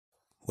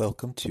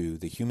Welcome to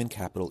the Human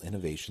Capital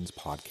Innovations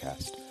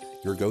Podcast,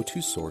 your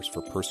go-to source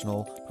for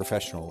personal,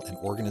 professional, and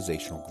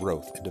organizational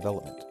growth and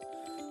development.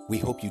 We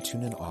hope you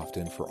tune in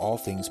often for all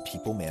things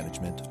people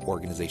management,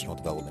 organizational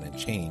development and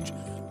change,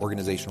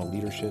 organizational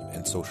leadership,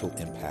 and social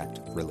impact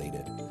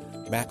related.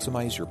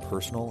 Maximize your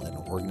personal and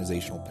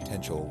organizational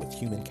potential with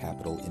Human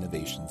Capital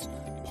Innovations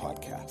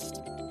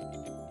Podcast.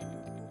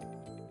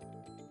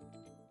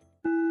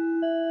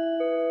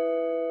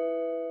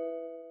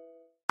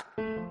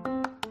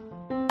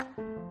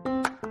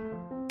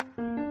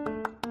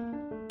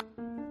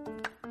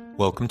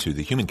 Welcome to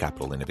the Human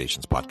Capital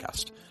Innovations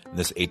Podcast. In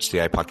this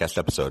HCI podcast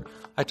episode,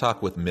 I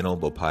talk with Minal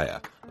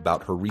Bopaiah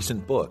about her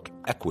recent book,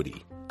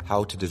 Equity: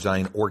 How to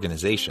Design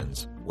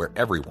Organizations Where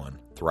Everyone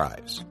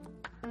Thrives.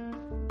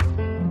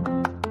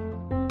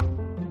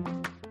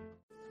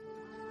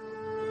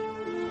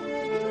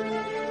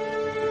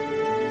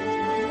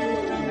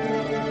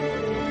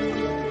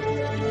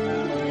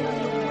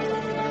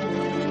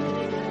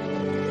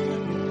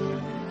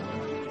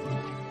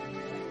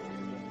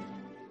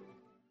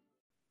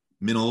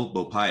 Minal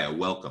Bopaiah,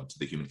 welcome to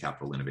the Human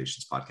Capital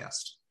Innovations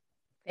Podcast.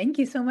 Thank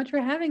you so much for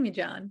having me,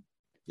 John.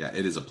 Yeah,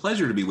 it is a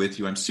pleasure to be with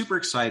you. I'm super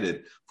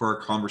excited for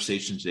our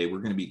conversation today. We're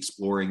going to be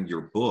exploring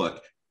your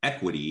book,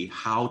 Equity: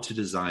 How to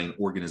Design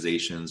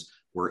Organizations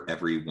Where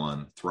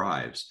Everyone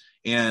Thrives.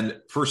 And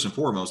first and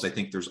foremost, I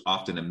think there's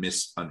often a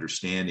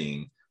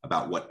misunderstanding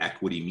about what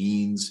equity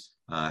means,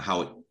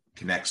 how it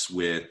connects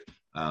with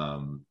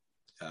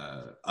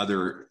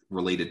other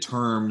related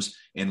terms,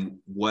 and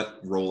what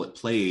role it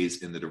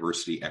plays in the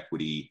diversity,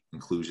 equity,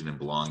 inclusion, and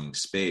belonging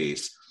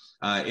space.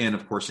 And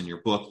of course, in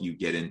your book, you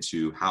get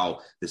into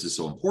how this is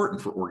so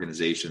important for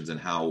organizations and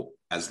how,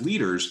 as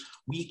leaders,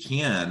 we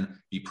can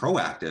be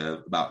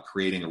proactive about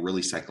creating a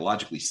really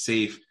psychologically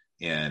safe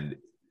and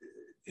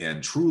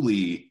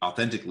truly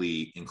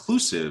authentically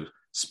inclusive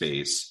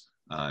space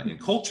in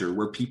culture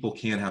where people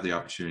can have the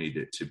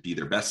opportunity to be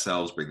their best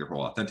selves, bring their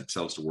whole authentic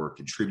selves to work,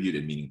 contribute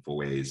in meaningful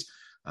ways,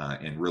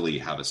 and really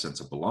have a sense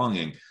of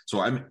belonging.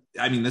 So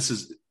this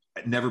has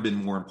never been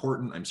more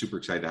important. I'm super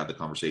excited to have the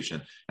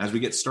conversation. As we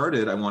get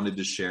started, I wanted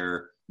to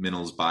share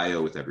Minal's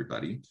bio with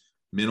everybody.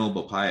 Minal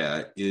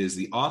Bopaiah is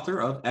the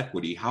author of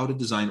Equity: How to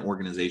Design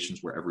Organizations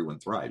Where Everyone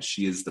Thrives.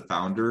 She is the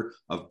founder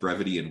of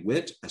Brevity and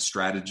Wit, a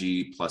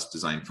strategy plus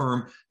design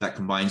firm that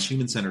combines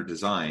human-centered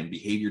design,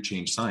 behavior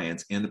change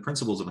science, and the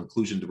principles of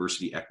inclusion,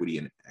 diversity, equity,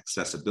 and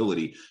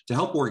accessibility to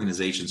help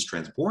organizations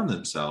transform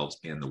themselves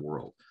and the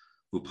world.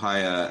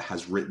 Bopaiah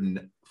has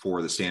written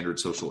for the Standard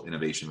Social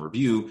Innovation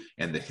Review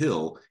and The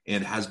Hill,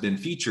 and has been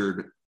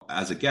featured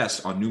as a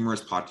guest on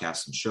numerous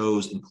podcasts and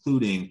shows,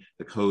 including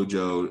the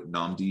Kojo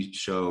Namdi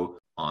Show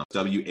on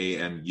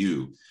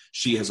WAMU.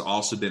 She has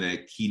also been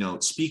a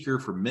keynote speaker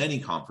for many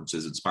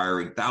conferences,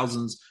 inspiring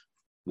thousands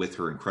with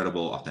her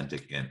incredible,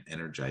 authentic, and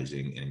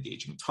energizing and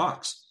engaging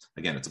talks.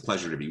 Again, it's a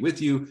pleasure to be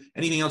with you.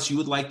 Anything else you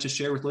would like to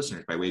share with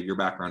listeners by way of your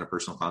background or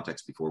personal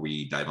context before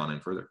we dive on in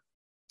further?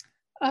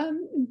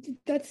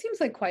 That seems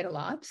like quite a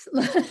lot.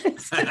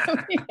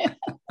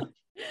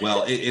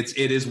 Well,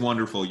 it is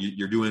wonderful.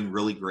 You're doing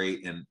really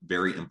great and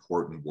very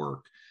important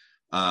work.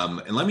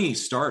 And let me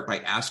start by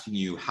asking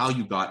you how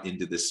you got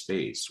into this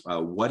space.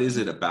 What is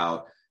it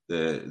about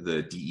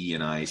the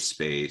DE&I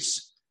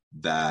space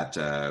that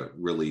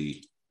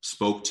really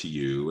spoke to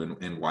you,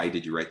 and why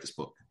did you write this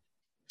book?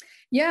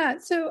 Yeah,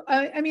 so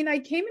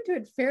I came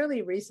into it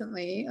fairly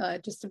recently,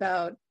 just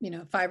about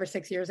 5 or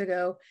 6 years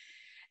ago.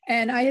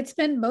 And I had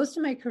spent most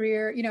of my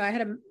career, I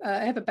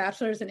have a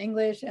bachelor's in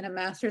English and a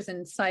master's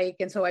in psych.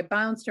 And so I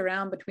bounced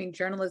around between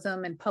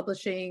journalism and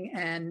publishing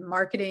and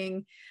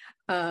marketing.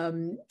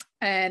 And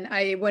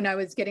when I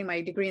was getting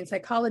my degree in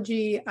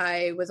psychology,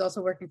 I was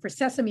also working for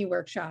Sesame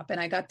Workshop, and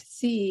I got to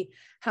see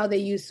how they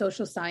use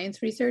social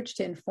science research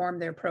to inform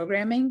their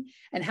programming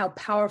and how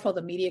powerful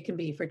the media can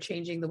be for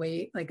changing the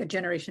way like a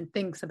generation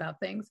thinks about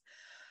things.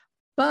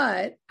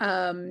 But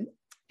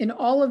in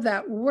all of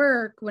that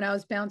work, when I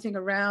was bouncing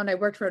around, I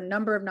worked for a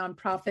number of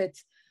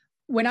nonprofits.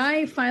 When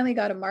I finally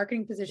got a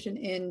marketing position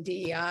in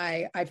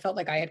DEI, I felt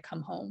like I had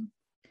come home,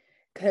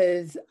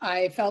 because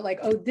I felt like,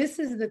 oh, this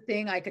is the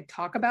thing I could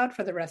talk about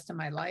for the rest of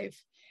my life.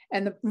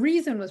 And the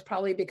reason was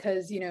probably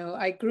because,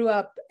 I grew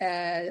up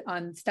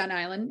on Staten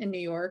Island in New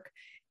York,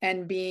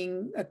 and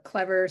being a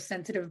clever,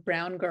 sensitive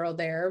brown girl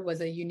there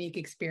was a unique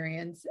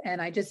experience.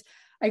 And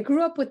I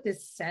grew up with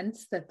this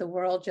sense that the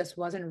world just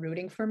wasn't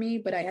rooting for me,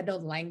 but I had no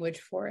language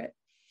for it.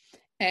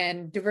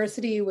 And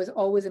diversity was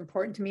always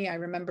important to me. I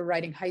remember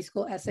writing high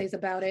school essays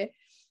about it.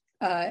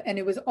 And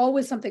it was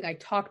always something I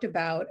talked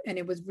about. And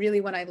it was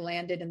really when I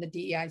landed in the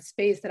DEI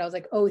space that I was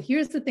like, oh,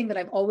 here's the thing that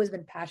I've always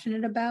been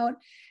passionate about.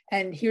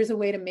 And here's a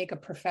way to make a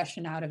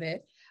profession out of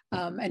it,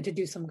 and to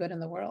do some good in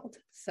the world.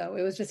 So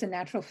it was just a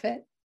natural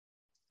fit.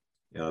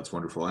 Yeah, that's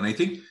wonderful. And I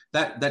think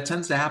that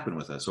tends to happen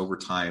with us over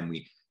time.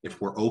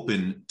 If we're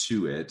open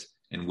to it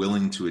and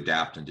willing to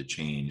adapt and to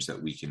change,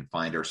 that we can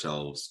find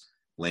ourselves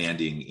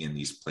landing in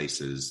these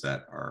places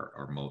that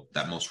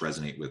that most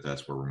resonate with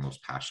us, where we're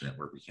most passionate,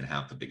 where we can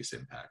have the biggest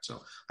impact.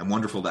 So I'm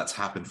wonderful that's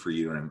happened for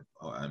you, and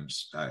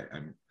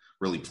I'm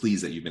really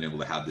pleased that you've been able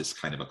to have this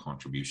kind of a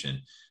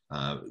contribution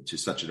to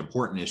such an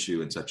important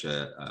issue and such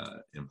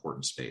a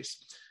important space.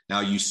 Now,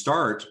 you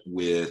start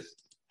with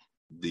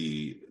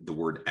the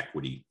word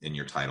equity in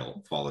your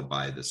title, followed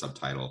by the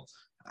subtitle,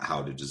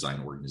 how to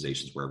design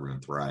organizations where everyone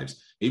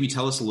thrives. Maybe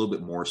tell us a little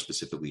bit more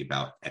specifically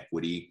about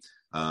equity,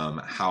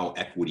 how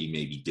equity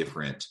may be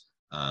different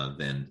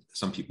than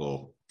some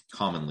people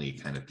commonly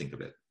kind of think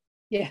of it.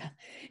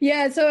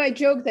 Yeah. So I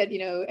joke that,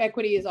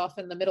 equity is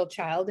often the middle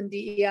child in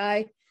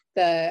DEI,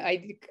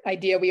 the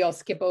idea we all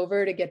skip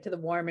over to get to the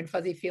warm and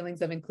fuzzy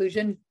feelings of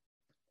inclusion.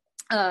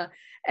 And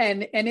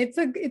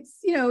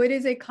it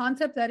is a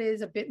concept that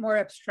is a bit more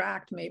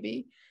abstract,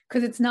 maybe,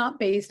 because it's not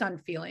based on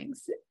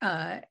feelings.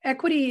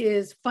 Equity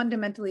is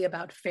fundamentally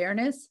about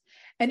fairness.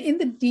 And in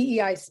the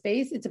DEI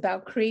space, it's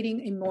about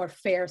creating a more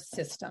fair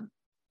system.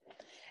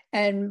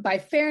 And by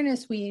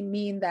fairness, we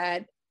mean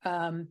that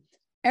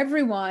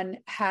everyone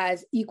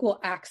has equal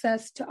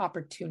access to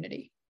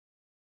opportunity,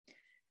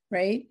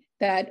 right?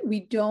 That we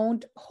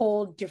don't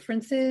hold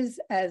differences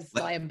as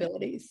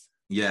liabilities.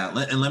 Yeah,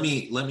 and let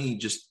me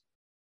just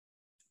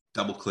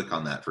double click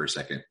on that for a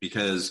second,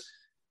 because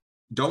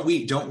don't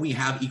we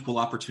have equal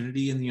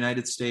opportunity in the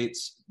United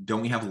States?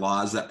 Don't we have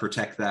laws that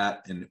protect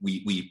that? And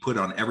we put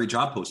on every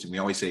job posting, we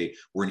always say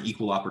we're an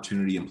equal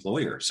opportunity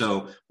employer.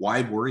 So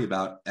why worry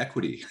about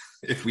equity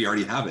if we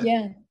already have it?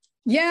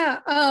 Yeah.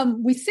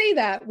 We say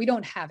that, we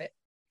don't have it.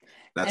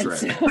 That's right.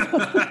 So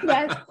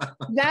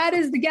that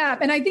is the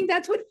gap. And I think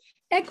that's what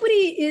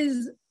equity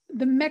is,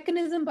 the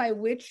mechanism by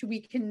which we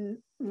can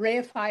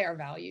reify our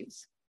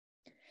values.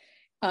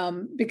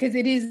 Because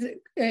it is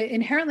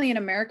inherently an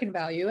American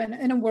value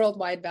and a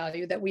worldwide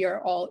value that we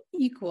are all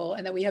equal,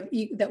 and that we have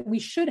that we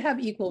should have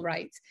equal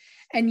rights.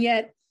 And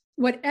yet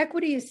what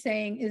equity is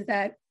saying is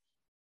that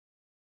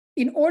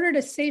in order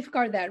to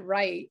safeguard that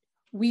right,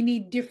 we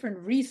need different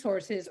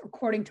resources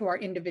according to our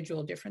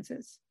individual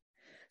differences.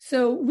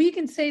 So we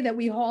can say that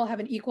we all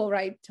have an equal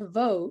right to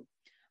vote,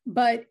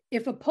 but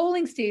if a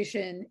polling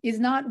station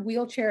is not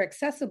wheelchair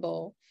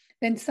accessible,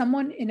 then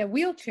someone in a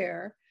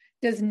wheelchair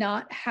does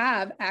not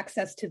have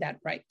access to that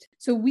right.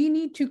 So we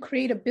need to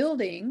create a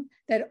building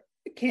that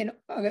can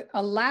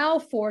allow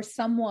for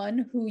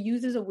someone who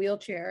uses a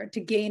wheelchair to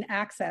gain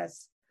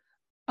access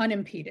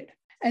unimpeded.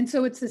 And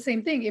so it's the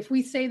same thing. If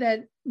we say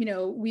that,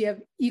 we have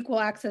equal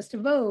access to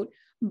vote,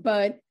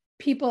 but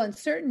people in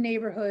certain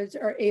neighborhoods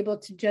are able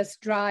to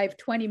just drive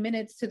 20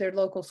 minutes to their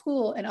local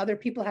school, and other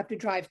people have to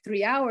drive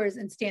 3 hours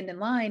and stand in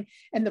line,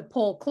 and the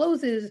poll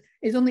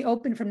is only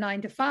open from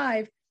 9 to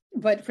 5,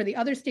 but for the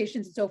other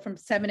stations, it's open from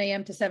 7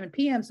 a.m. to 7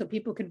 p.m. so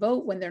people could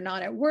vote when they're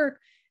not at work,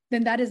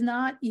 then that is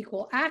not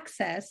equal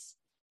access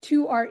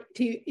to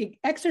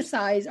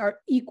exercise our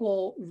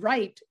equal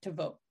right to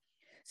vote.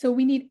 So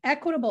we need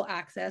equitable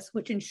access,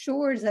 which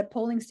ensures that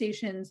polling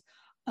stations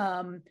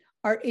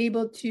are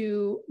able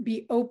to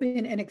be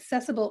open and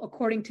accessible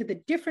according to the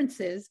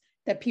differences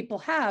that people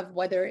have,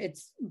 whether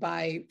it's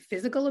by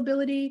physical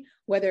ability,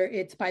 whether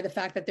it's by the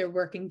fact that they're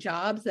working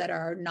jobs that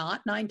are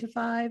not 9 to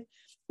 5,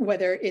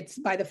 whether it's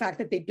by the fact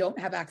that they don't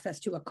have access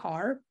to a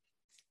car,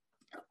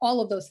 all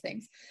of those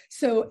things.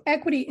 So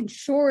equity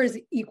ensures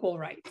equal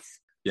rights.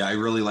 Yeah, I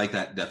really like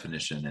that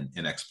definition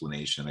and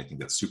explanation. I think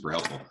that's super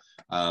helpful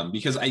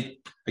because I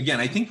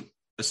think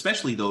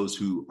especially those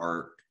who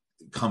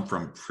come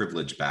from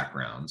privileged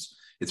backgrounds,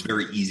 it's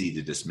very easy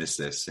to dismiss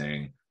this,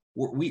 saying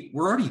we're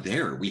already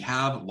there. We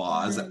have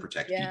laws that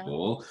protect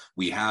people.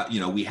 We have,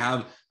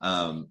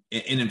 and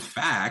in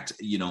fact,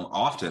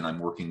 often I'm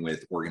working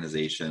with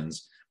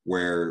organizations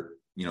where,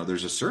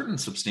 there's a certain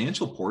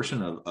substantial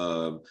portion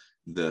of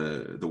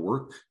the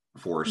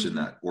workforce in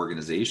that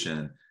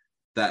organization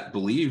that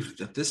believe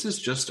that this is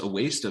just a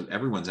waste of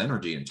everyone's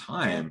energy and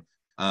time.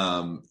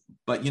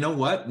 But you know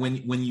what?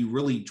 When you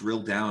really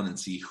drill down and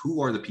see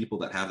who are the people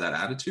that have that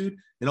attitude,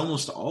 it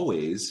almost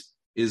always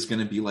is going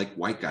to be like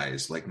white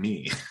guys like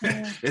me.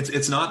 Yeah.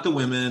 It's not the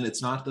women,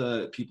 it's not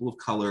the people of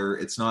color,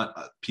 it's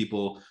not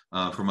people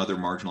from other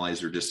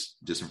marginalized or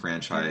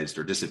disenfranchised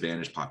or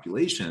disadvantaged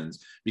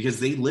populations, because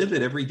they live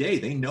it every day.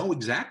 They know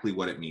exactly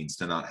what it means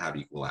to not have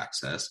equal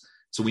access.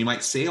 So we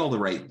might say all the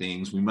right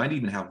things. We might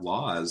even have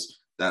laws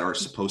that are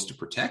supposed to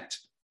protect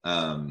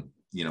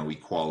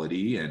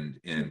equality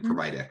and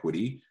provide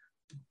equity,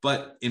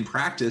 but in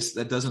practice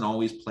that doesn't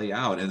always play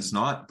out, and it's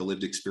not the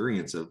lived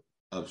experience of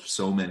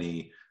so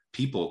many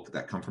people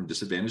that come from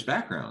disadvantaged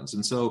backgrounds.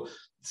 And so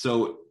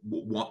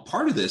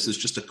part of this is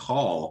just a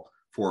call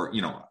for,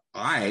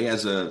 I,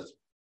 as a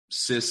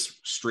cis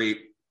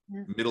straight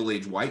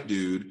middle-aged white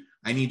dude,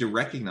 I need to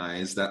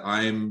recognize that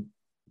I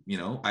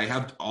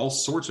have all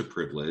sorts of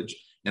privilege,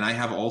 and I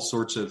have all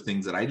sorts of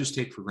things that I just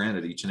take for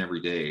granted each and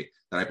every day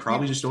that I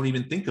probably just don't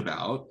even think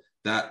about,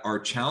 that are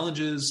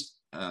challenges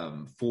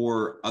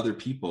for other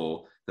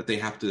people that they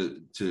have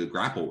to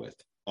grapple with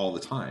all the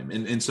time.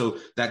 And so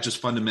that just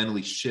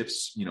fundamentally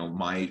shifts,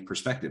 my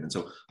perspective. And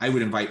so I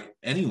would invite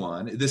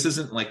anyone, this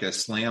isn't like a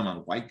slam on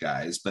white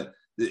guys, but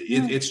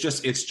it's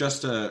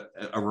just a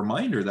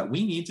reminder that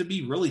we need to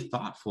be really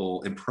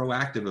thoughtful and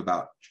proactive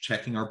about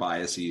checking our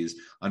biases,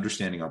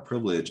 understanding our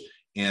privilege,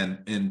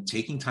 and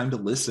taking time to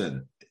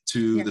listen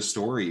to the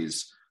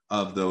stories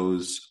of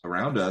those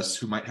around us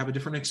who might have a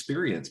different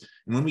experience.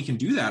 And when we can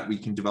do that, we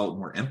can develop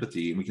more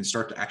empathy, and we can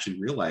start to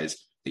actually realize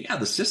that,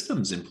 the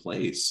systems in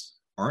place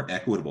aren't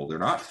equitable. They're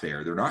not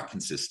fair. They're not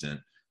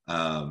consistent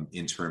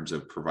in terms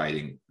of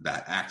providing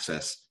that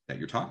access that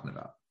you're talking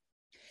about.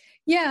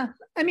 Yeah.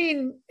 I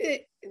mean,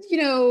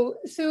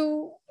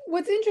 so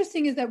what's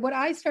interesting is that what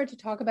I start to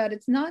talk about,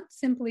 it's not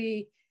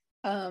simply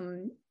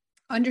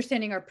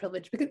understanding our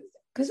privilege,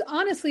 because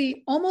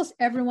honestly, almost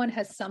everyone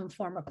has some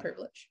form of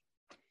privilege,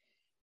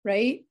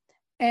 right?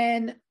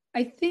 And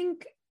I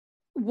think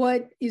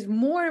what is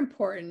more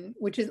important,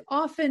 which is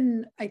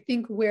often, I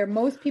think, where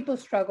most people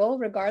struggle,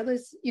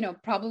 regardless,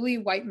 probably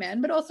white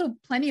men, but also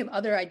plenty of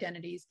other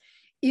identities,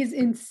 is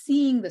in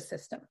seeing the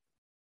system.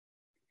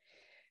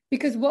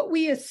 Because what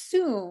we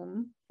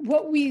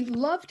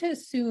love to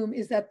assume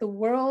is that the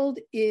world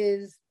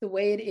is the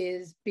way it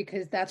is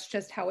because that's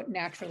just how it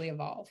naturally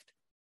evolved.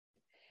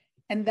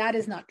 And that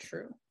is not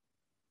true.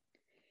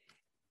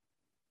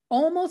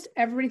 Almost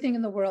everything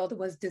in the world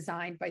was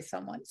designed by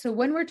someone. So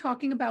when we're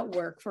talking about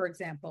work, for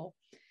example,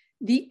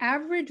 the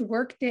average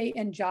workday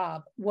and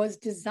job was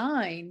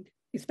designed,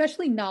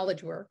 especially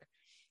knowledge work,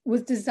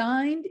 was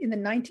designed in the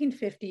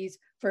 1950s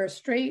for a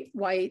straight,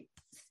 white,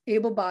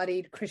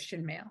 able-bodied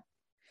Christian male.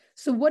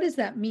 So what does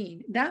that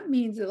mean? That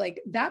means that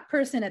that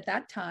person at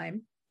that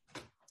time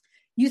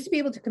used to be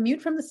able to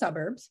commute from the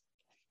suburbs.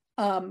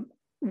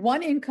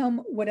 One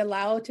income would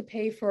allow to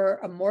pay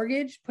for a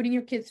mortgage, putting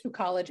your kids through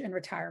college and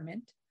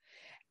retirement.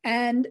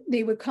 And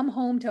they would come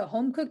home to a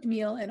home-cooked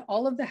meal and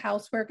all of the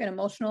housework and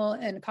emotional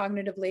and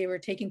cognitive labor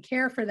taken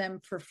care for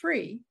them for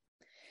free,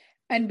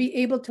 and be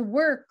able to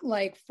work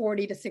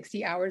 40 to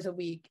 60 hours a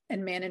week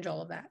and manage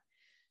all of that.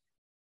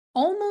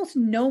 Almost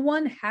no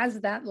one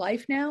has that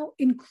life now,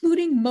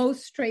 including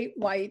most straight,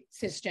 white,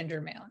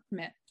 cisgender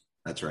men.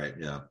 That's right.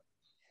 Yeah.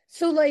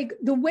 So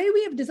the way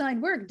we have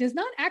designed work does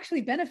not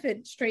actually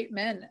benefit straight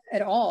men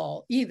at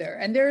all either.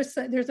 And there's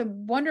a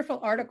wonderful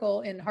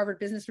article in Harvard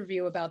Business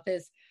Review about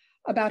this,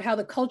 about how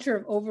the culture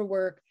of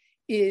overwork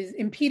is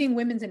impeding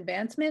women's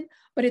advancement,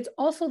 but it's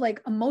also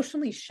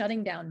emotionally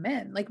shutting down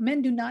men.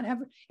 Men do not have,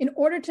 in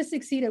order to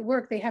succeed at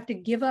work, they have to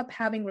give up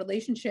having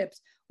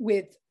relationships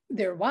with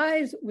their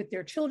wives, with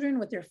their children,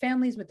 with their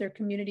families, with their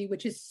community,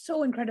 which is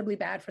so incredibly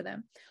bad for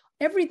them.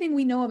 Everything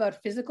we know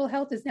about physical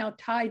health is now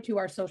tied to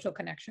our social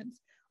connections.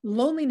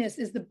 Loneliness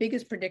is the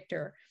biggest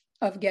predictor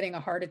of getting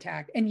a heart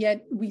attack. And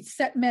yet we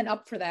set men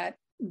up for that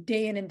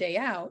day in and day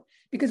out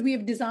because we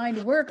have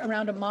designed work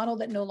around a model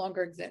that no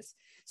longer exists.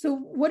 So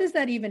what does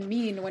that even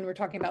mean when we're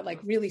talking about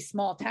really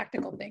small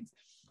tactical things?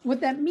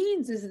 What that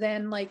means is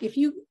then if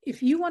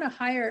you want to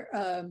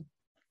hire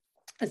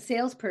a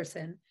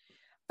salesperson,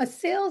 a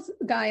sales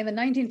guy in the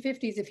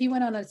 1950s, if he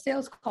went on a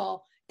sales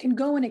call, can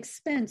go and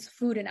expense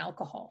food and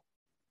alcohol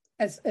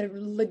as a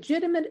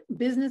legitimate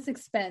business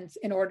expense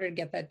in order to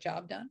get that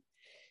job done.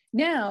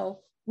 Now,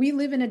 we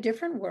live in a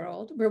different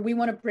world where we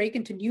want to break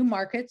into new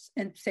markets,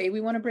 and say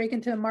we want to break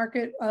into a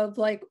market of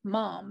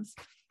moms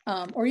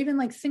or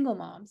even single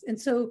moms. And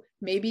so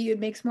maybe it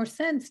makes more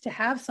sense to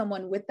have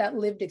someone with that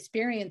lived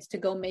experience to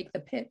go make the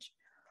pitch.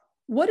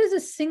 What does a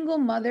single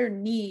mother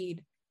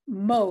need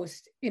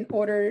most in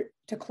order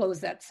to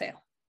close that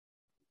sale?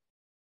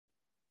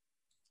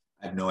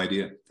 I have no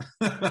idea.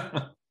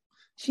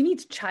 She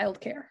needs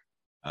childcare.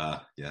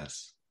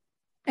 Yes.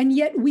 And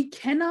yet we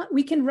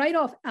can write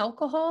off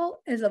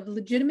alcohol as a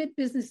legitimate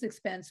business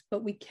expense,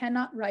 but we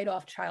cannot write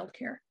off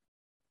childcare.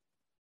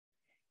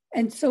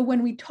 And so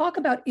when we talk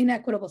about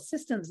inequitable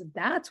systems,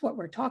 that's what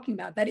we're talking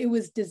about, that it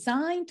was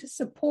designed to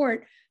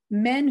support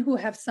men who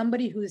have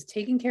somebody who is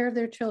taking care of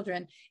their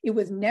children. It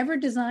was never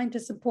designed to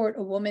support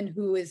a woman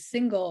who is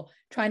single,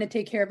 trying to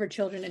take care of her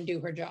children and do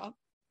her job.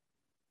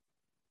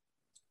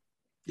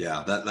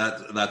 Yeah,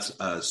 that's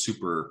a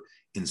super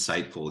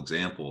insightful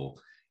example.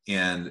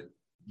 And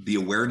the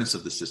awareness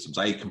of the systems,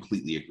 I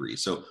completely agree.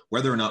 So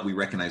whether or not we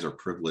recognize our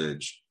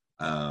privilege,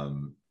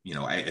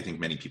 I think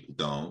many people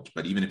don't,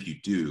 but even if you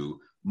do,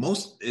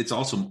 it's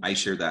also, I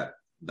share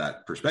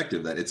that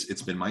perspective that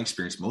it's been my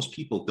experience. Most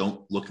people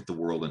don't look at the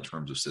world in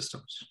terms of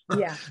systems.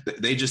 Yeah.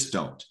 They just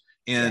don't.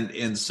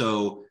 And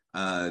so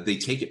they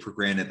take it for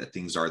granted that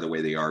things are the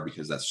way they are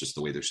because that's just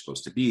the way they're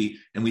supposed to be.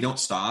 And we don't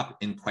stop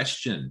and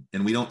question,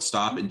 and we don't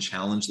stop and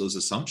challenge those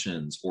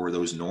assumptions or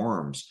those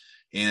norms.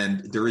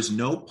 And there is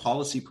no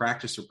policy,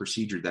 practice, or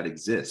procedure that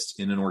exists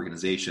in an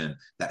organization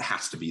that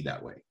has to be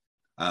that way.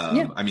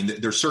 I mean,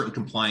 there's certain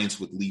compliance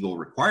with legal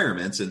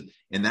requirements, and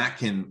that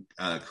can,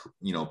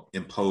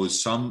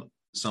 impose some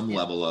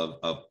level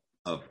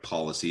of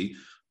policy.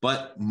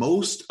 But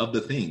most of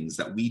the things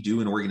that we do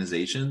in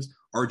organizations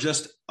are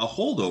just a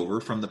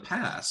holdover from the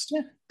past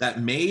that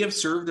may have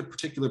served a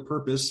particular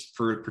purpose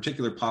for a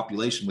particular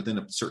population within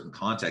a certain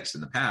context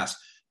in the past,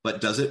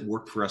 but does it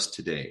work for us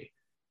today?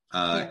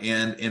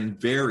 And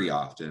very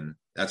often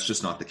that's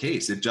just not the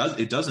case. It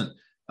doesn't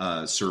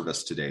serve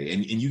us today.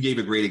 And you gave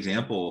a great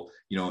example.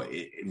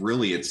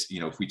 It's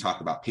if we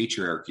talk about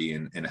patriarchy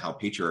and how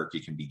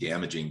patriarchy can be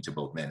damaging to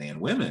both men and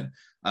women,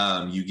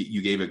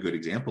 you gave a good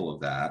example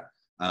of that.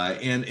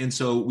 And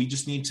so we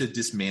just need to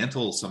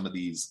dismantle some of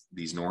these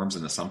norms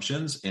and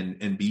assumptions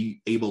and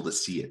be able to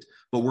see it,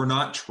 but we're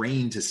not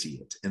trained to see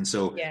it. And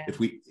so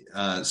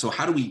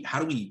how do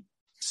we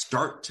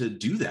start to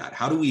do that?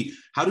 How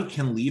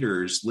can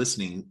leaders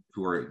listening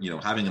who are,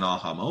 having an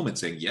aha moment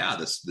saying, yeah,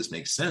 this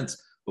makes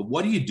sense, but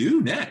what do you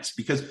do next?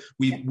 Because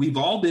we've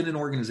all been in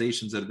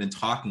organizations that have been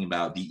talking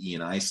about the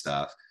E&I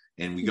stuff,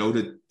 and we go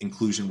to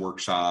inclusion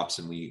workshops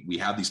and we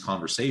have these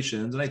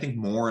conversations. And I think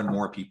more and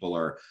more people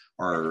are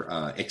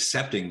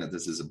accepting that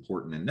this is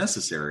important and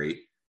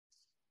necessary,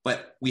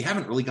 but we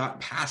haven't really gotten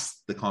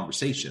past the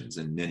conversations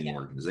in many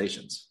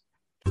organizations.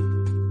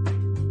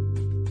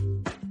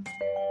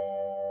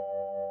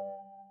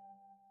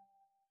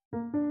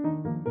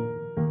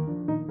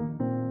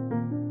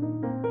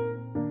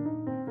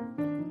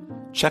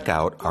 Check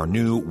out our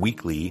new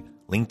weekly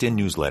LinkedIn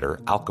newsletter,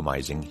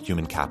 Alchemizing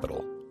Human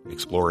Capital,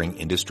 exploring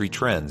industry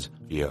trends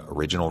via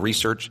original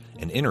research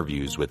and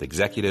interviews with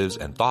executives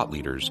and thought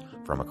leaders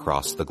from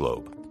across the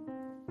globe.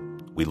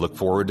 We look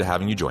forward to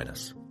having you join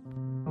us.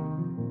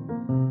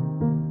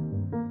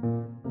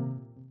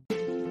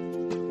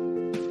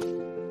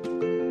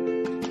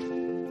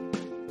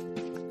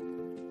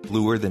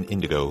 Bluer Than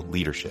Indigo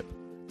Leadership,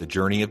 the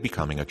journey of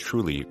becoming a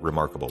truly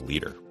remarkable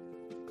leader.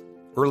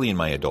 Early in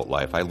my adult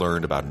life, I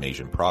learned about an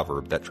Asian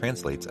proverb that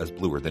translates as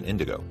bluer than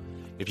indigo.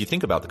 If you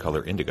think about the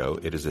color indigo,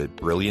 it is a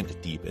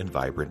brilliant, deep, and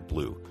vibrant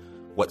blue,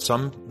 what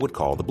some would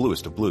call the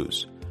bluest of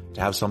blues.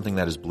 To have something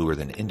that is bluer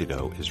than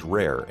indigo is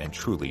rare and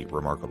truly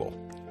remarkable.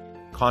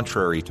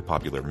 Contrary to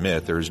popular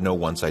myth, there is no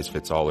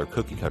one-size-fits-all or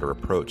cookie-cutter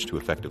approach to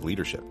effective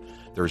leadership.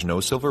 There is no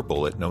silver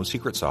bullet, no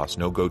secret sauce,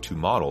 no go-to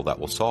model that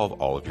will solve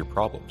all of your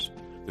problems.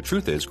 The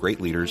truth is,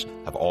 great leaders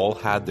have all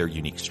had their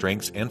unique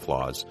strengths and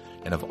flaws,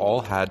 and have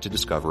all had to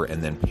discover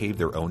and then pave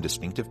their own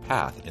distinctive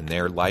path in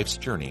their life's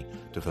journey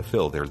to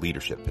fulfill their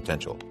leadership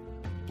potential.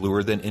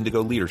 Bluer Than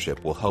Indigo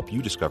Leadership will help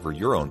you discover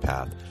your own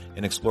path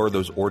and explore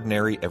those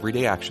ordinary,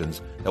 everyday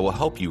actions that will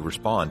help you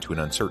respond to an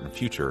uncertain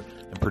future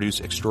and produce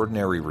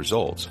extraordinary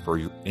results for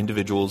your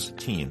individuals,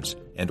 teams,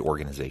 and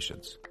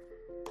organizations.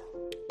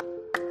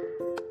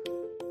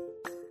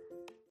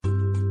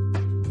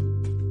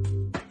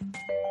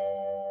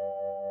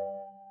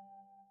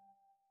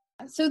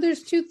 So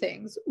there's two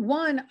things.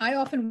 One, I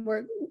often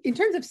work in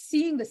terms of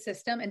seeing the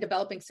system and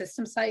developing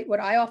system sight. What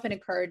I often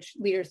encourage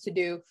leaders to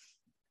do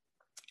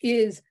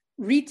is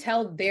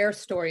retell their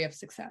story of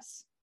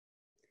success,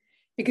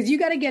 because you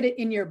got to get it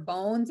in your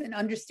bones and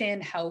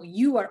understand how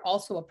you are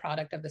also a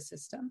product of the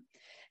system.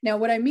 Now,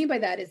 what I mean by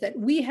that is that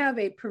we have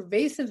a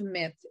pervasive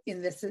myth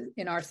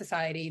in our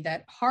society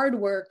that hard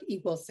work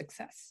equals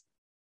success.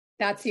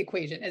 That's the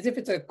equation, as if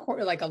it's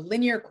like a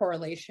linear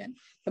correlation.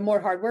 The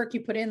more hard work you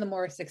put in, the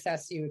more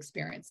success you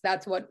experience.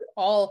 That's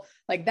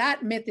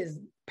that myth is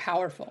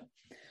powerful.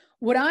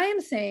 What I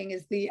am saying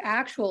is the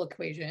actual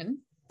equation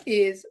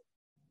is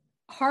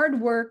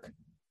hard work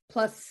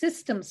plus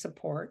system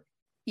support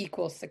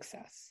equals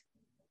success.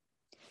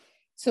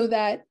 So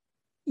that,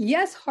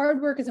 yes, hard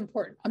work is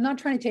important. I'm not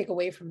trying to take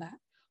away from that.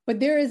 But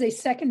there is a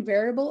second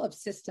variable of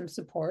system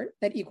support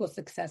that equals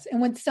success. And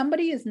when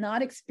somebody is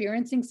not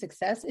experiencing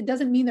success, it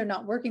doesn't mean they're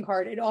not working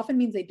hard. It often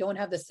means they don't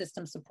have the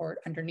system support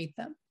underneath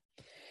them.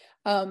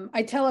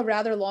 I tell a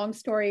rather long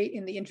story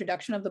in the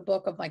introduction of the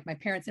book of my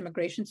parents'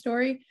 immigration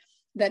story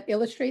that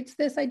illustrates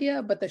this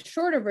idea. But the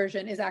shorter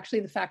version is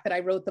actually the fact that I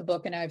wrote the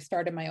book and I've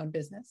started my own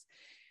business.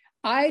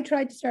 I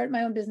tried to start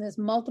my own business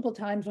multiple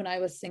times when I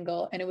was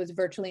single, and it was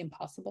virtually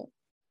impossible,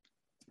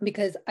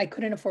 because I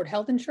couldn't afford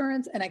health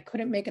insurance and I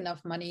couldn't make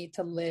enough money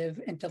to live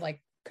and to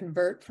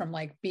convert from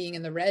being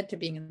in the red to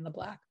being in the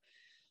black.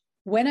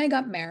 When I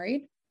got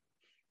married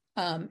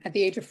at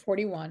the age of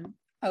 41,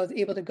 I was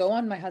able to go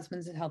on my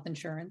husband's health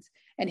insurance,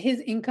 and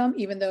his income,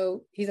 even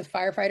though he's a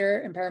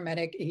firefighter and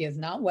paramedic, he is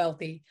not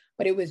wealthy,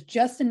 but it was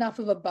just enough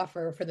of a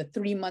buffer for the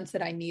 3 months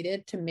that I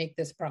needed to make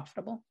this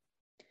profitable.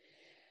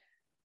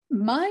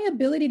 My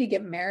ability to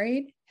get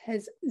married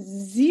has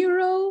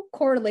zero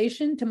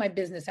correlation to my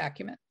business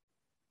acumen.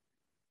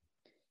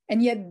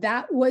 And yet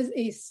that was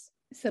a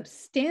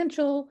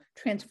substantial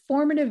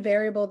transformative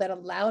variable that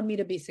allowed me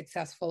to be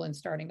successful in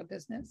starting a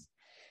business.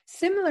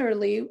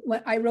 Similarly,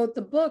 when I wrote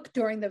the book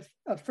during the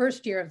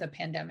first year of the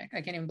pandemic,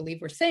 I can't even believe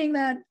we're saying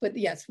that, but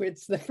yes,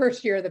 it's the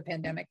first year of the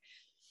pandemic.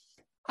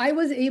 I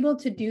was able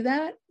to do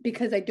that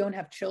because I don't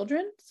have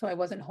children, so I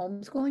wasn't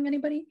homeschooling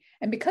anybody.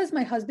 And because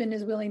my husband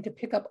is willing to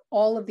pick up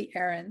all of the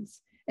errands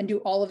and do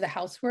all of the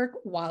housework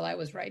while I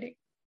was writing.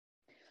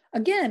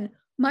 Again,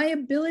 my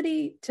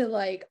ability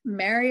to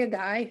marry a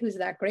guy who's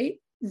that great,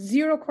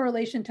 zero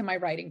correlation to my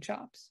writing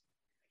chops.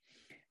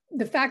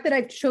 the fact that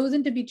I've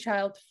chosen to be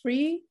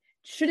child-free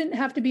shouldn't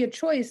have to be a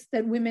choice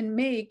that women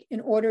make in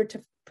order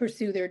to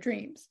pursue their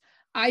dreams.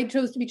 I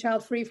chose to be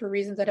child-free for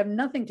reasons that have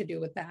nothing to do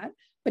with that,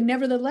 but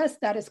nevertheless,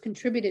 that has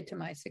contributed to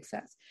my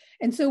success.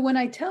 And so when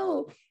I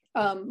tell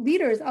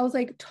leaders, I was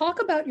like,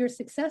 talk about your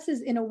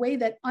successes in a way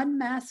that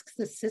unmasks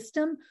the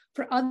system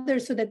for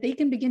others so that they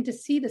can begin to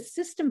see the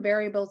system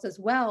variables as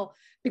well.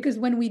 Because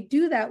when we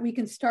do that, we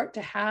can start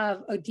to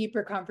have a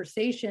deeper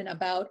conversation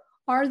about,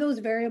 are those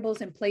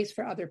variables in place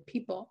for other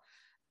people?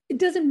 It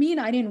doesn't mean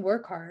I didn't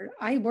work hard.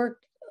 I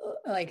worked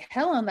like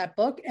hell on that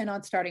book and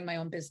on starting my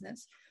own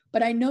business.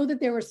 But I know that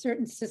there were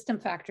certain system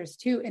factors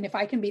too. And if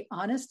I can be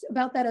honest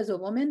about that as a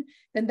woman,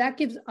 then that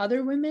gives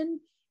other women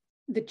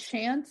the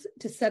chance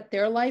to set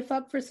their life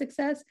up for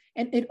success.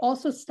 And it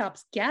also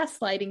stops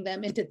gaslighting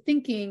them into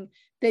thinking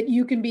that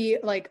you can be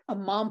like a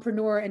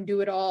mompreneur and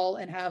do it all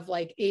and have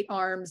like 8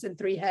 arms and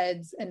 3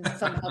 heads and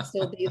somehow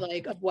still be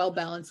like a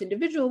well-balanced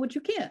individual, which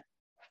you can't.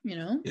 You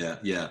know?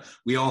 Yeah.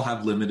 We all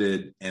have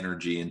limited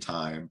energy and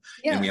time,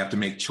 and we have to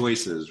make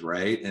choices,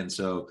 right? And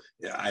so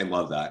I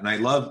love that. And I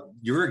love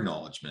your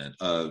acknowledgement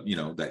of,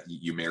 that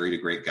you married a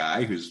great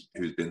guy who's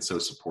been so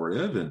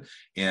supportive.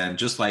 And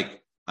just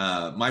like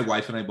my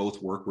wife and I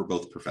both we're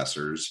both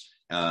professors,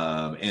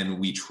 and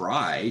we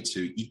try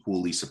to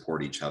equally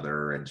support each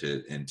other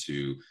and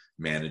to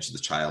manage the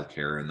child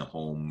care and the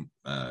home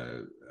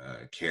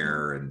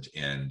care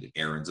and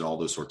errands and all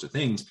those sorts of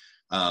things.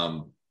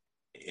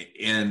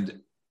 And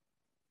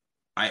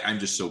I'm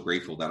just so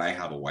grateful that I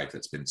have a wife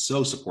that's been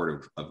so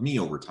supportive of me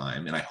over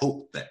time. And I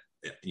hope that,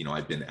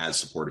 I've been as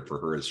supportive for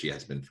her as she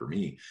has been for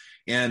me.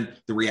 And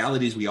the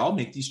reality is we all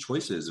make these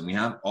choices, and we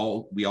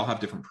all have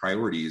different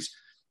priorities.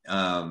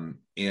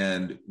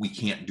 And we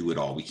can't do it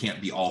all. We can't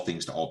be all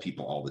things to all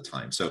people all the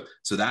time. So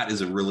that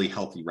is a really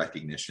healthy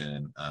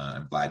recognition.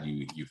 I'm glad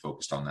you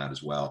focused on that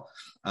as well.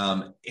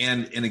 And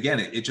again,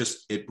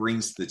 it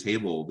brings to the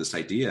table this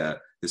idea,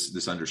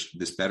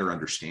 this better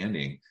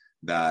understanding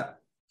that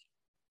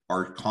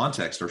our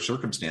context, our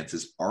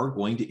circumstances are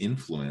going to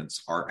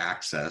influence our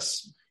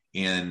access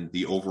and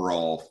the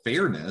overall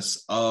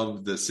fairness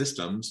of the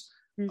systems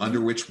under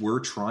which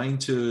we're trying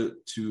to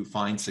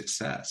find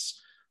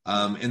success.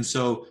 And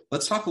so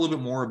let's talk a little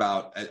bit more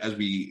about, as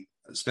we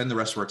spend the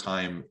rest of our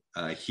time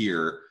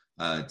here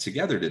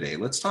together today,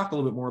 let's talk a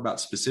little bit more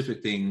about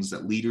specific things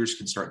that leaders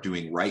can start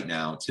doing right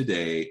now,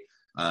 today,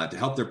 to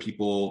help their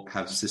people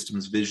have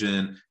systems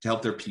vision, to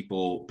help their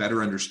people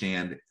better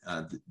understand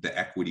the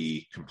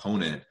equity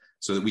component,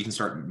 so that we can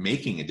start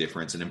making a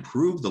difference and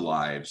improve the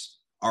lives,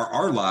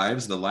 our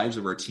lives, the lives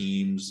of our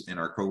teams and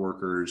our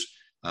coworkers,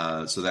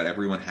 so that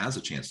everyone has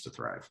a chance to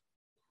thrive.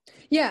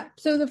 Yeah.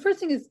 So the first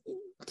thing is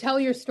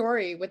tell your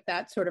story with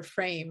that sort of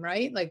frame,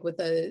 right? Like with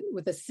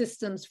a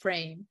systems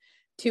frame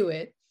to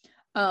it.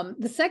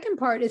 The second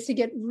part is to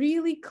get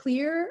really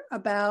clear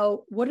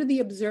about what are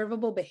the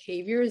observable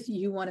behaviors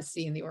you want to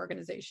see in the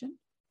organization,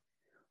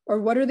 or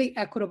what are the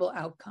equitable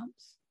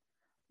outcomes,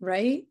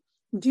 right?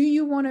 Do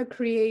you want to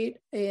create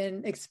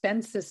an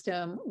expense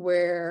system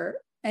where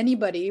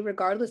anybody,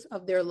 regardless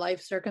of their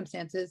life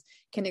circumstances,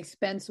 can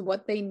expense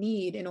what they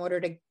need in order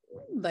to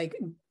like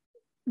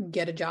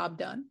get a job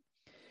done?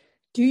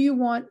 Do you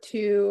want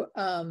to,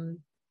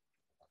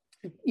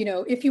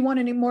 if you want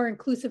a more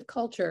inclusive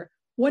culture,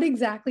 what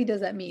exactly does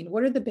that mean?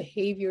 What are the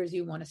behaviors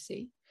you want to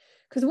see?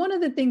 Because one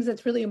of the things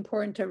that's really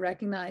important to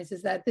recognize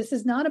is that this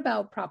is not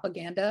about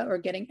propaganda or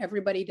getting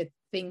everybody to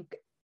think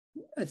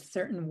a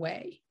certain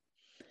way.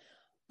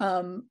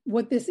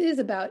 What this is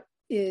about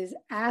is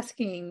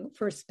asking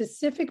for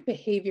specific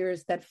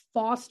behaviors that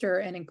foster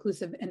an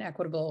inclusive and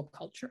equitable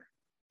culture,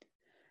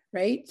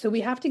 right? So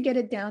we have to get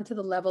it down to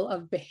the level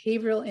of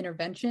behavioral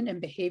intervention and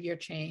behavior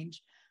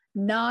change,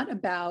 not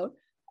about,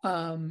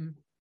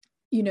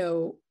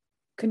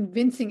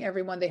 convincing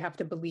everyone they have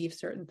to believe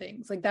certain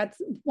things. Like that's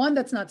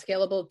not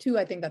scalable. 2,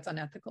 I think that's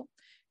unethical,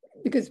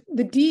 because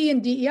the D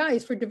in DEI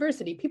is for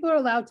diversity. People are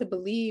allowed to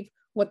believe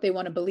what they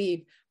want to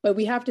believe, but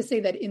we have to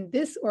say that in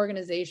this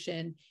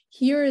organization,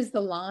 here is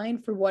the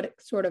line for what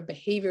sort of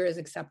behavior is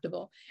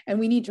acceptable. And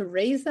we need to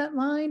raise that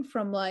line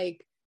from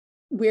like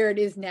where it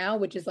is now,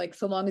 which is like,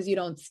 so long as you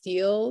don't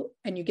steal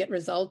and you get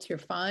results, you're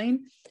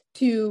fine,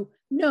 to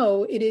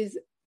no, it is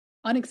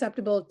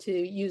unacceptable to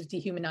use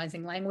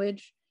dehumanizing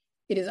language.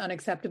 It is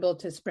unacceptable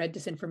to spread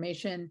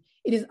disinformation.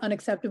 It is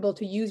unacceptable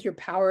to use your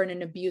power in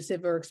an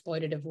abusive or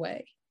exploitative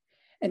way.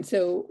 And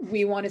so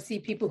we want to see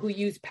people who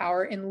use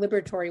power in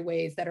liberatory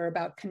ways that are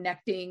about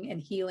connecting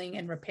and healing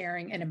and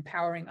repairing and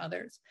empowering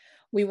others.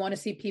 We want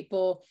to see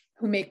people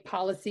who make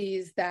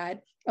policies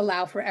that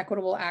allow for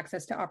equitable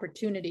access to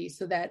opportunity,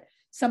 so that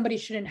somebody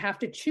shouldn't have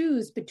to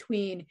choose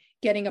between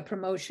getting a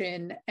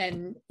promotion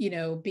and,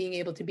 being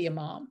able to be a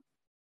mom,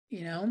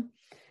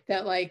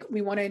 that like,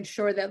 we want to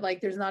ensure that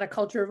like, there's not a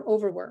culture of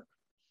overwork,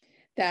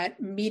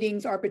 that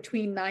meetings are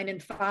between 9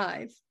 and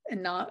 5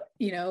 and not,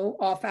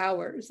 off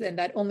hours, and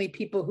that only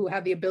people who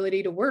have the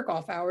ability to work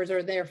off hours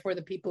are therefore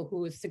the people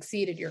who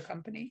succeed at your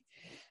company.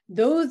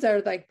 those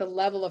are like the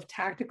level of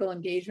tactical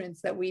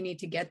engagements that we need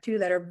to get to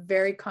that are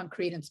very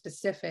concrete and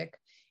specific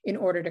in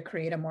order to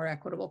create a more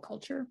equitable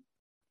culture.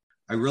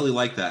 I really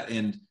like that.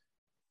 And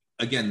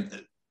again,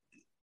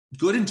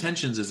 good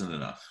intentions isn't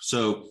enough.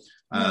 So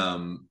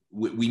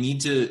we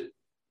need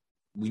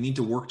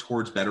to work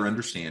towards better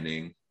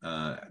understanding,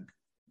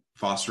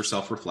 foster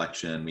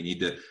self-reflection. We need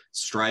to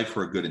strive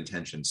for a good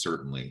intention,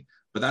 certainly,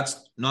 but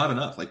that's not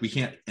enough. Like, we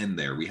can't end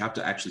there. We have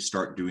to actually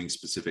start doing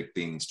specific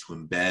things to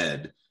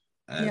embed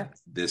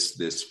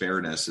this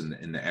fairness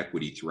and the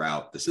equity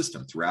throughout the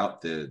system,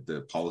 throughout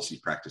the policy,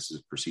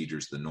 practices,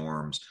 procedures, the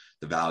norms,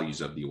 the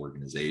values of the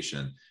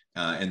organization.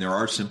 And there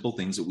are simple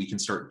things that we can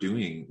start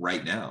doing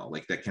right now,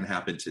 like that can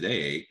happen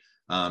today,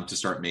 to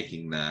start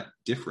making that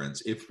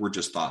difference. If we're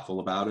just thoughtful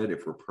about it,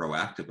 if we're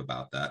proactive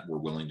about that, we're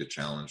willing to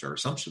challenge our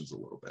assumptions a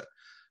little bit.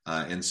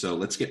 And so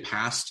let's get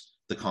past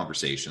the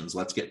conversations,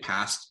 let's get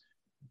past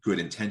good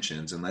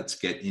intentions, and let's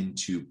get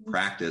into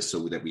practice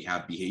so that we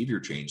have behavior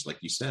change, like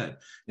you said.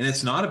 And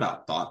it's not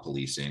about thought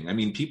policing. I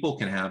mean, people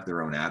can have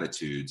their own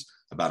attitudes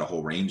about a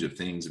whole range of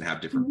things and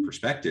have different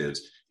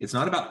perspectives. It's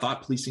not about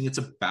thought policing. It's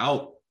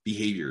about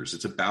behaviors.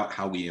 It's about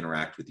how we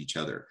interact with each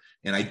other.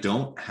 And I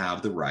don't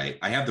have the right,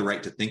 I have the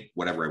right to think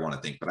whatever I want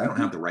to think, but I don't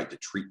have the right to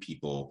treat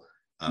people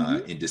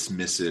in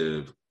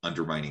dismissive,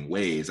 undermining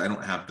ways. I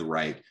don't have the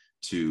right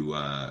to,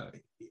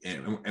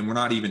 and we're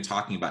not even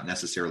talking about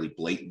necessarily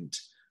blatant,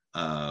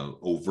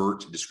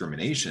 overt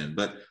discrimination,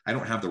 but I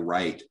don't have the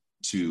right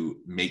to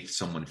make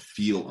someone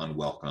feel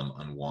unwelcome,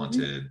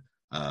 unwanted,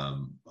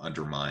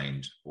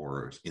 undermined,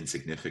 or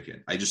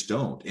insignificant. I just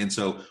don't. And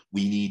so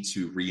we need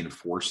to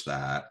reinforce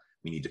that.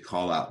 We need to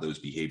call out those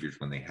behaviors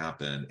when they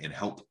happen and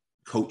help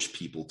coach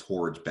people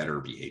towards better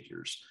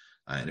behaviors.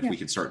 And if we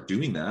can start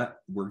doing that,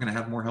 we're going to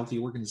have more healthy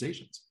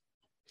organizations.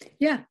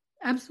 Yeah,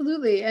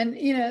 absolutely. And,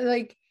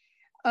 like,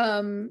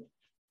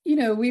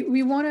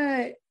 we want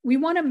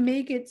to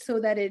make it so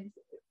that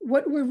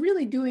what we're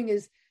really doing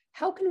is,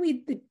 how can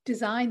we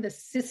design the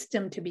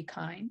system to be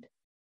kind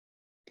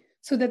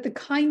so that the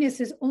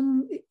kindness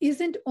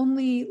isn't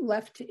only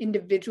left to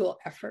individual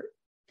effort?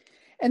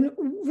 And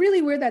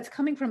really where that's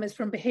coming from is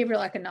from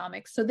behavioral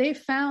economics. So they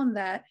found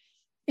that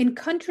in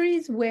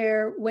countries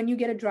where when you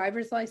get a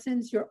driver's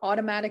license, you're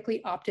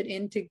automatically opted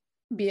in to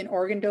be an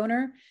organ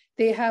donor,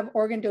 they have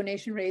organ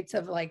donation rates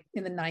of like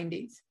in the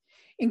 90s.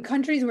 In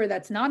countries where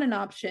that's not an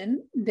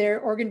option,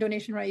 their organ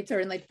donation rates are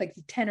in like the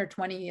 10 or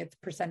 20th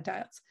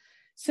percentiles.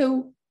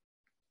 So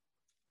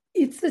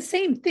it's the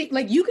same thing.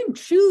 Like, you can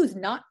choose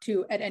not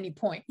to at any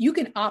point. You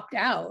can opt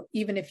out,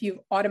 even if you've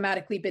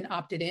automatically been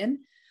opted in.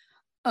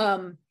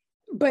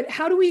 But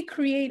how do we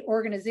create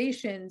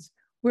organizations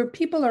where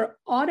people are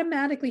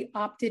automatically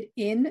opted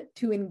in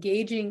to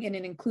engaging in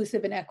an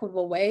inclusive and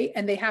equitable way,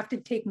 and they have to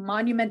take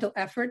monumental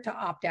effort to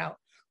opt out?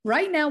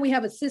 Right now, we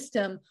have a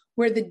system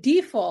where the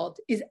default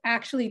is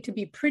actually to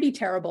be pretty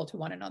terrible to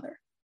one another.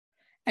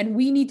 And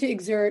we need to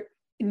exert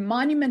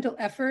monumental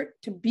effort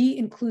to be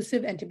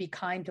inclusive and to be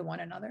kind to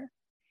one another.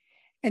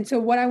 And so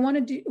what I want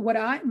to do,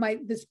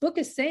 this book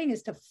is saying,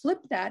 is to flip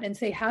that and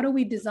say, how do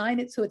we design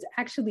it so it's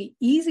actually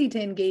easy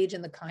to engage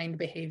in the kind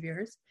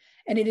behaviors,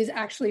 and it is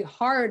actually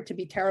hard to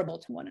be terrible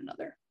to one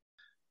another?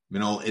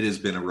 Minal, it has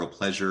been a real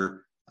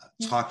pleasure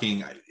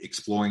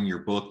exploring your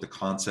book, the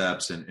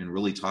concepts, and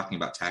really talking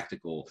about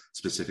tactical,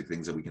 specific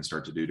things that we can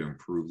start to do to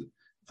improve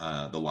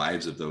the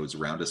lives of those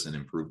around us and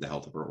improve the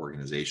health of our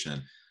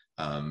organization.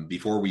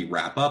 Before we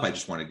wrap up, I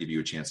just want to give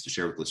you a chance to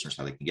share with listeners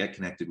how they can get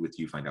connected with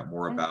you, find out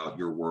more about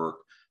your work,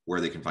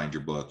 where they can find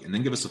your book, and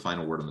then give us a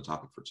final word on the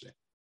topic for today.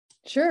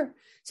 Sure.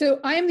 So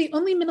I am the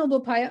only Minal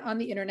Bopaiah on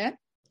the internet,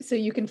 so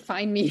you can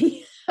find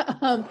me.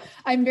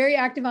 I'm very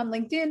active on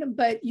LinkedIn,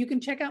 but you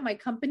can check out my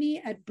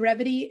company at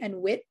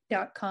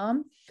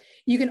brevityandwit.com.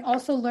 You can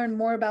also learn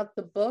more about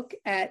the book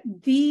at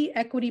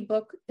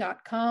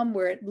theequitybook.com,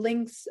 where it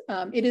links.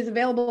 It is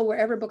available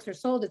wherever books are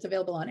sold. It's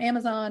available on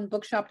Amazon,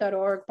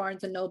 bookshop.org,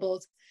 Barnes and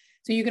Nobles.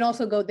 So you can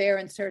also go there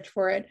and search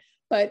for it.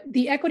 But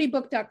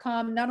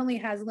theequitybook.com not only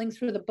has links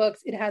for the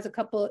books, it has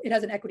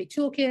an equity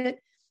toolkit.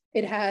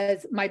 It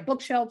has my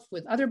bookshelf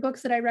with other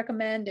books that I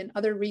recommend and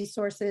other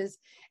resources.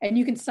 And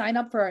you can sign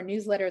up for our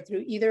newsletter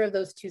through either of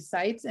those two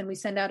sites. And we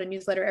send out a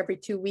newsletter every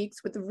 2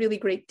 weeks with really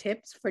great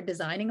tips for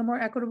designing a more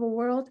equitable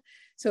world.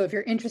 So if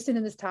you're interested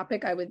in this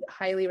topic, I would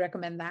highly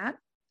recommend that.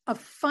 A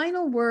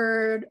final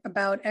word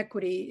about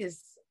equity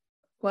is,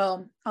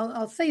 well,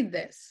 I'll say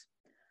this.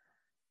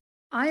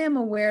 I am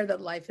aware that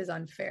life is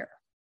unfair.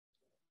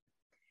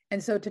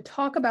 And so to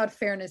talk about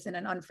fairness in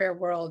an unfair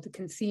world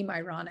can seem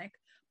ironic.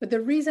 But the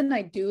reason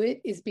I do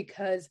it is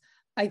because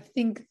I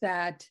think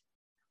that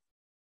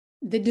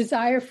the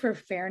desire for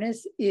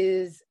fairness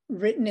is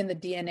written in the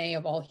DNA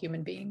of all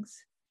human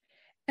beings.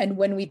 And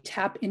when we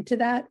tap into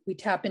that, we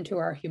tap into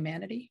our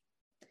humanity.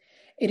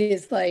 It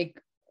is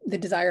like the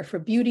desire for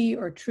beauty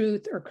or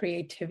truth or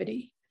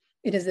creativity.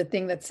 It is the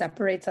thing that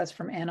separates us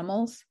from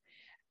animals.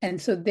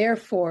 And so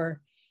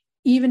therefore,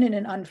 even in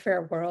an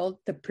unfair world,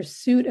 the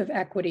pursuit of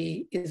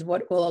equity is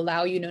what will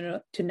allow you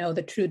to know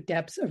the true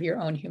depths of your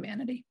own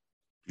humanity.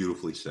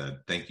 Beautifully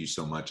said. Thank you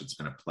so much. It's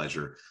been a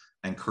pleasure.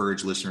 I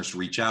encourage listeners to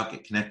reach out,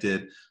 get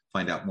connected,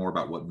 find out more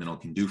about what Minal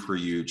can do for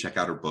you, check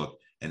out her book.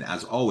 And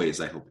as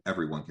always, I hope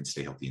everyone can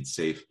stay healthy and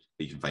safe,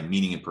 that you can find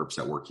meaning and purpose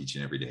at work each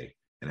and every day.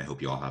 And I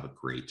hope you all have a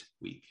great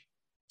week.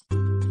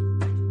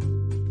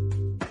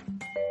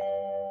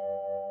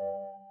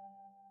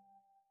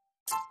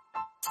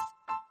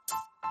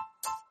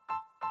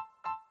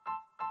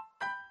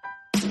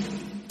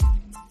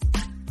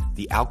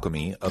 The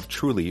alchemy of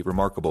truly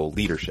remarkable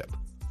leadership.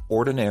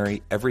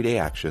 Ordinary, everyday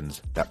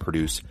actions that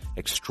produce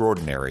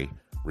extraordinary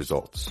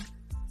results.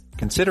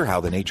 Consider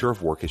how the nature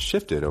of work has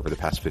shifted over the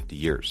past 50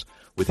 years.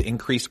 With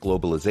increased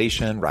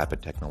globalization,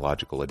 rapid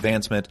technological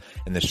advancement,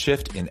 and the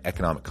shift in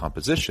economic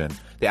composition,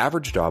 the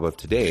average job of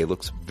today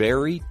looks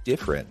very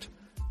different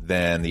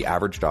than the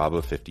average job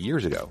of 50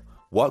 years ago.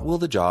 What will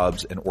the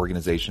jobs and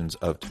organizations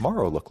of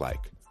tomorrow look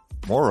like?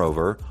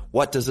 Moreover,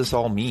 what does this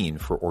all mean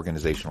for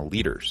organizational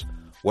leaders?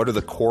 What are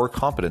the core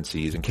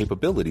competencies and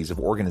capabilities of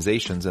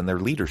organizations and their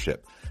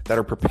leadership that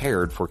are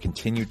prepared for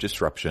continued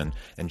disruption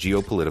and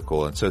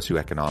geopolitical and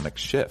socioeconomic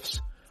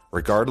shifts?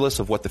 Regardless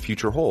of what the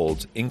future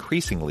holds,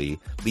 increasingly,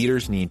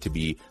 leaders need to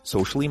be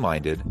socially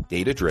minded,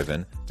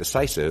 data-driven,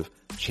 decisive,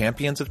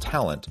 champions of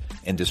talent,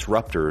 and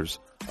disruptors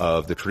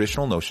of the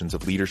traditional notions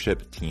of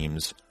leadership,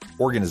 teams,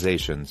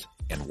 organizations,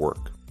 and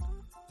work.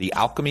 The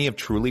alchemy of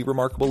truly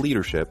remarkable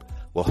leadership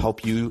will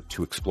help you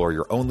to explore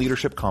your own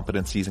leadership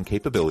competencies and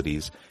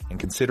capabilities and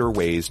consider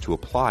ways to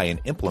apply and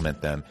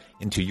implement them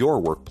into your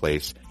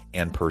workplace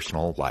and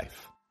personal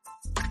life.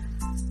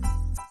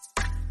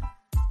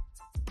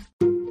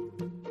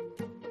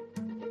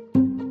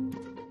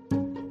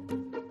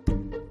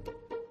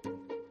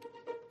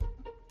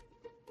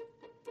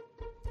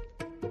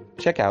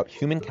 Check out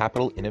Human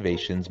Capital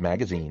Innovations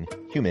magazine,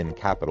 Human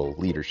Capital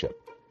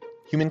Leadership.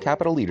 Human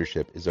Capital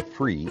Leadership is a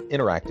free,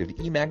 interactive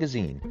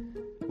e-magazine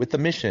with the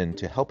mission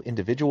to help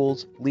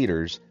individuals,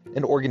 leaders,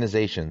 and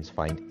organizations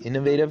find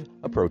innovative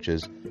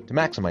approaches to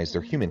maximize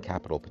their human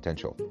capital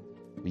potential.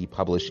 We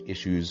publish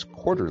issues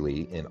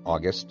quarterly in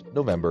August,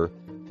 November,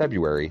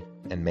 February,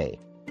 and May.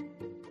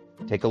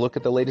 Take a look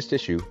at the latest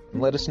issue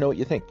and let us know what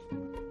you think.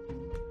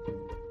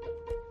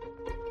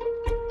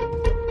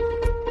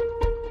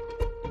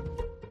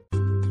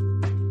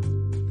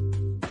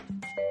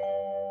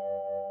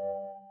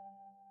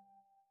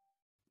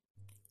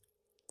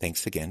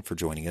 Thanks again for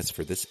joining us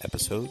for this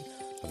episode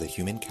of the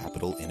Human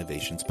Capital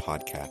Innovations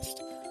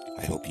Podcast.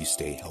 I hope you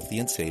stay healthy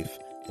and safe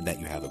and that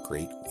you have a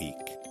great week.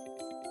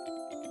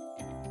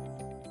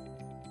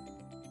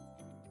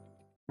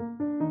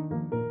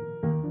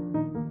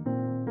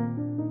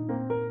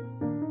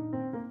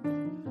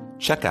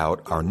 Check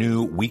out our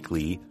new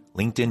weekly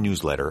LinkedIn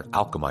newsletter,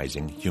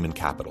 Alchemizing Human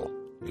Capital,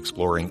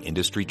 exploring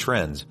industry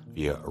trends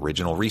via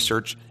original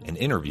research and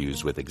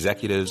interviews with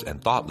executives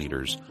and thought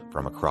leaders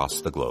from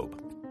across the globe.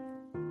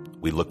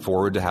 We look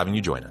forward to having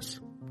you join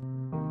us.